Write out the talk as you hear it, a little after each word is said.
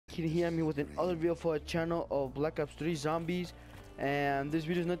Can hear me with another video for a channel of Black Ops 3 Zombies. And this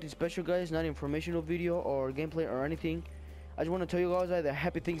video is nothing special, guys, not informational video or gameplay or anything. I just want to tell you guys that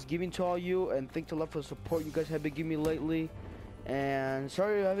happy Thanksgiving to all you, and thanks a lot for the support you guys have been giving me lately. And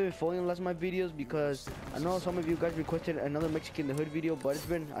sorry I haven't been following last of my videos, because I know some of you guys requested another Mexican in the Hood video, but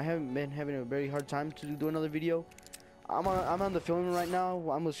I haven't been having a very hard time to do another video. I'm on the filming right now.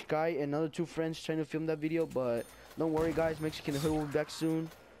 I'm with Sky and another two friends trying to film that video, but don't worry, guys, Mexican in the Hood will be back soon.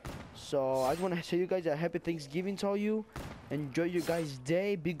 So I just want to tell you guys a happy Thanksgiving to all you. Enjoy your guys'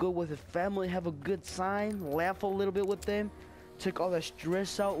 day. Be good with the family. Have a good time. Laugh a little bit with them. Take all that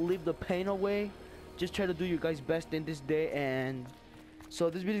stress out. Leave the pain away. Just try to do your guys' best in this day. And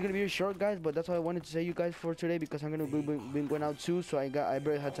so this video is gonna be very short, guys. But that's all I wanted to say you guys for today, because I'm gonna be going out too. So I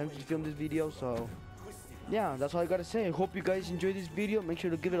barely had time to film this video. So yeah, that's all I gotta say. I hope you guys enjoyed this video. Make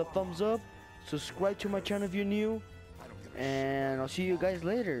sure to give it a thumbs up. Subscribe to my channel if you're new. And I'll see you guys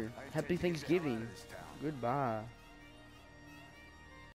later. Happy Thanksgiving. Goodbye.